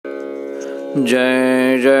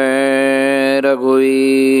जय जय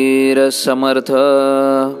रघुवीर समर्थ.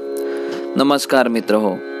 नमस्कार मित्र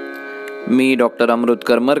हो, मी डॉक्टर अमृत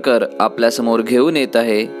करमरकर आपल्यासमोर घेऊन येत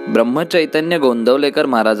आहे ब्रह्मचैतन्य गोंदवलेकर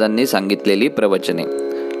महाराजांनी सांगितलेली प्रवचने.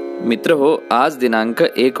 मित्र हो, आज दिनांक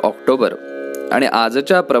 1 ऑक्टोबर आणि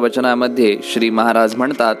आजच्या प्रवचनामध्ये श्री महाराज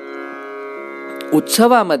म्हणतात,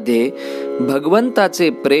 उत्सवामध्ये भगवंताचे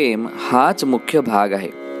प्रेम हाच मुख्य भाग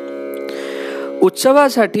आहे.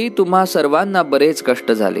 उत्सवासाठी तुम्हा सर्वांना बरेच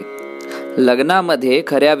कष्ट झाले. लग्नामध्ये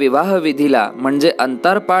खऱ्या विवाह विधीला म्हणजे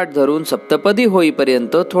अंतरपाठ धरून सप्तपदी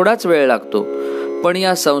होईपर्यंत थोडाच वेळ लागतो, पण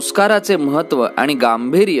या संस्काराचे महत्त्व आणि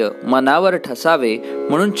गांभीर्य मनावर ठसावे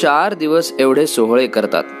म्हणून 4 दिवस एवढे सोहळे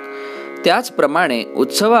करतात. त्याचप्रमाणे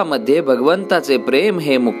उत्सवामध्ये भगवंताचे प्रेम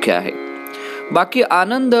हे मुख्य आहे. बाकी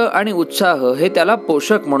आनंद आणि उत्साह हे त्याला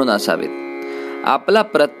पोषक म्हणून असावेत. आपला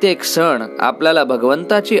प्रत्येक सण आपल्याला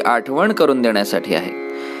भगवंताची आठवण करून देण्यासाठी आहे.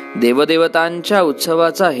 देवदेवतांच्या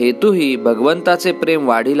उत्सवाचा हेतूही भगवंताचे प्रेम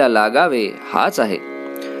वाढीला लागावे हाच आहे.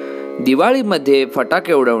 दिवाळीमध्ये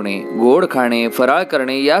फटाके उडवणे, गोड खाणे, फराळ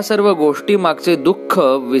करणे या सर्व गोष्टी मागचे दुःख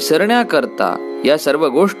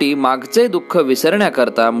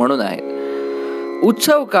विसरण्याकरता म्हणून आहेत.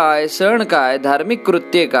 उत्सव काय, सण काय, धार्मिक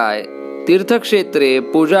कृत्ये काय, तीर्थक्षेत्रे,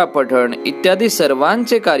 पूजा पठण इत्यादी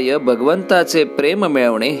सर्वांचे कार्य भगवंताचे प्रेम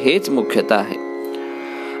मिळवणे हेच मुख्यतः आहे.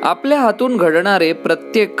 आपल्या हातून घडणारे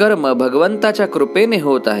प्रत्येक कर्म भगवंताच्या कृपेने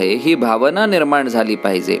होत आहे ही भावना निर्माण झाली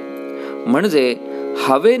पाहिजे. म्हणजे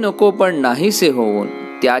हवे नको पण नाहीसे होऊन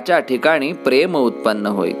त्याच्या ठिकाणी प्रेम उत्पन्न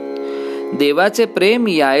होईल. देवाचे प्रेम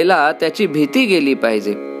यायला त्याची भीती गेली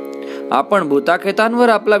पाहिजे. आपण भूताखेतांवर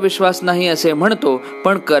आपला विश्वास नाही असे म्हणतो,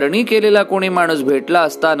 पण करणी केलेला कोणी माणूस भेटला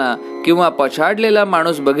असताना किंवा पछाडलेला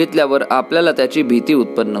माणूस बघितल्यावर आपल्याला त्याची भीती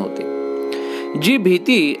उत्पन्न होते. जी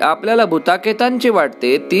भीती आपल्याला भूताखेतांची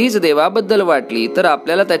वाटते तीच देवाबद्दल वाटली तर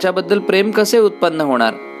आपल्याला त्याच्याबद्दल प्रेम कसे उत्पन्न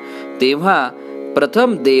होणार? तेव्हा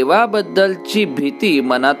प्रथम देवाबद्दलची भीती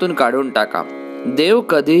मनातून काढून टाका. देव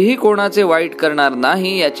कधीही कोणाचे वाईट करणार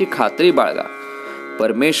नाही याची खात्री बाळगा.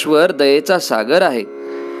 परमेश्वर दयेचा सागर आहे.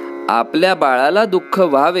 आपल्या बाळाला दुःख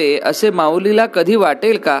व्हावे असे माऊलीला कधी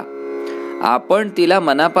वाटेल का? आपण तिला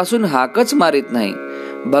मनापासून हाकच मारित नाही,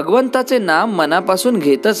 भगवंताचे नाम मनापासून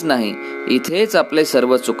घेतच नाही. इथेच आपले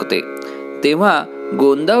सर्व चुकते. तेव्हा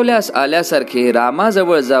गोंदवल्यास आल्यासारखे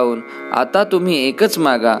रामाजवळ जाऊन आता तुम्ही एकच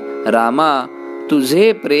मागा, रामा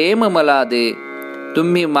तुझे प्रेम मला दे.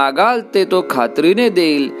 तुम्ही मागाल ते तो खात्रीने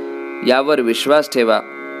देईल यावर विश्वास ठेवा.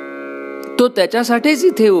 तो त्याच्यासाठीच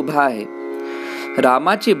इथे उभा आहे.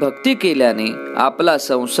 रामाची भक्ती केल्याने आपला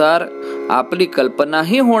संसार आपली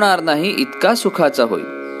कल्पनाही होणार नाही इतका सुखाचा होईल.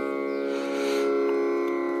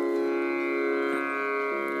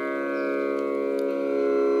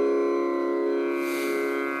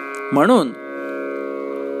 म्हणून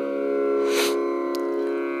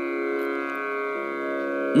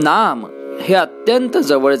नाम हे अत्यंत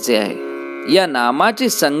जवळचे आहे. या नामाची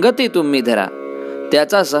संगती तुम्ही धरा,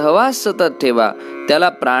 त्याचा सहवास सतत ठेवा, त्याला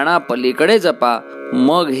प्राणापलीकडे जपा.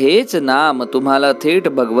 मग हेच नाम तुम्हाला थेट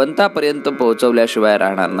भगवंतापर्यंत पोहोचवल्याशिवाय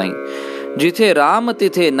राहणार नाही. जिथे राम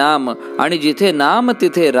तिथे नाम आणि जिथे नाम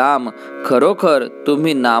तिथे राम. खरोखर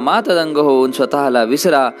तुम्ही नामात दंग होऊन स्वतःला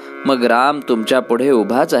विसरा, मग राम तुमच्या पुढे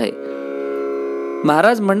उभाच आहे.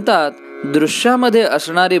 महाराज म्हणतात, दृश्यामध्ये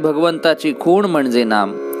असणारी भगवंताची खूण म्हणजे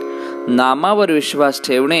नाम. नामावर विश्वास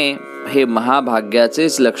ठेवणे हे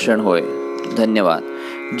महाभाग्याचेच लक्षण होय. धन्यवाद.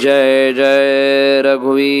 जय जय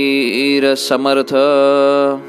रघुवीर समर्थ.